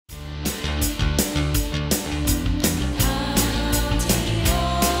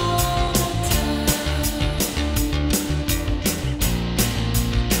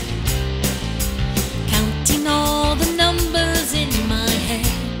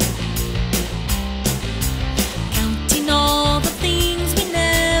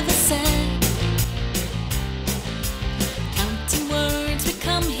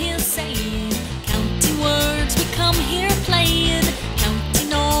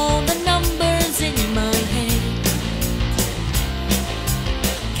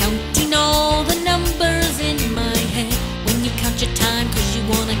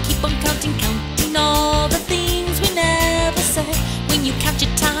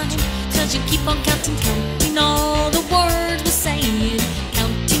'cause you keep on counting, counting all the words we're saying,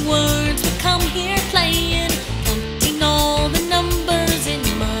 counting words we come here playing, counting all the numbers in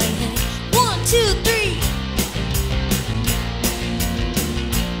my head. 1, 2, 3.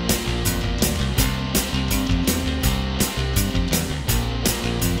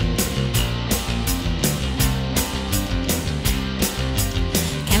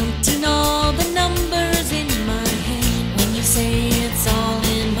 Counting all the numbers in my head. When you say it's all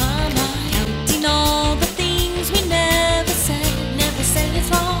in my mind, counting all the things we never said. Never say it's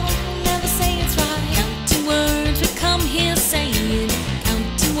wrong, never say it's right. Counting words we come here saying,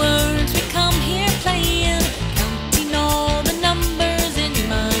 counting words we come here playing, counting all the numbers in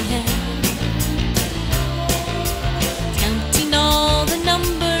my head. Counting all the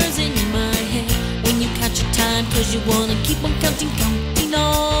numbers in my head. When you catch your time 'cause you wanna keep on counting, counting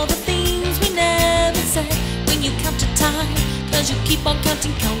all the things we never said. When you count your time 'cause you keep on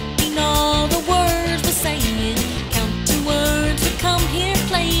counting, counting all the words we're saying, counting words we come here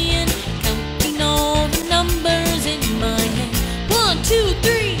playing, counting all the numbers in my head. 1, 2,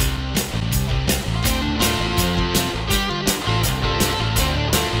 3.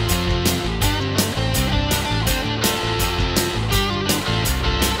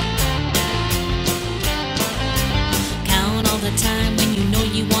 Count all the time when you know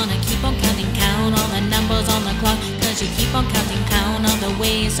you wanna keep on counting. Count all the numbers on the clock 'cause you keep on counting. Count all the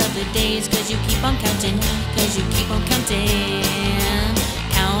ways of the days 'cause you keep on counting, 'cause you keep on counting.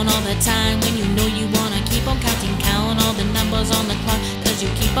 Count all the time when you know you wanna keep on counting. Count all the numbers on the clock 'cause you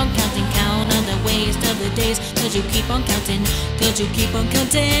keep on counting. Count all the ways of the days 'cause you keep on counting, 'cause you keep on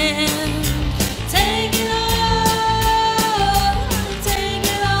counting.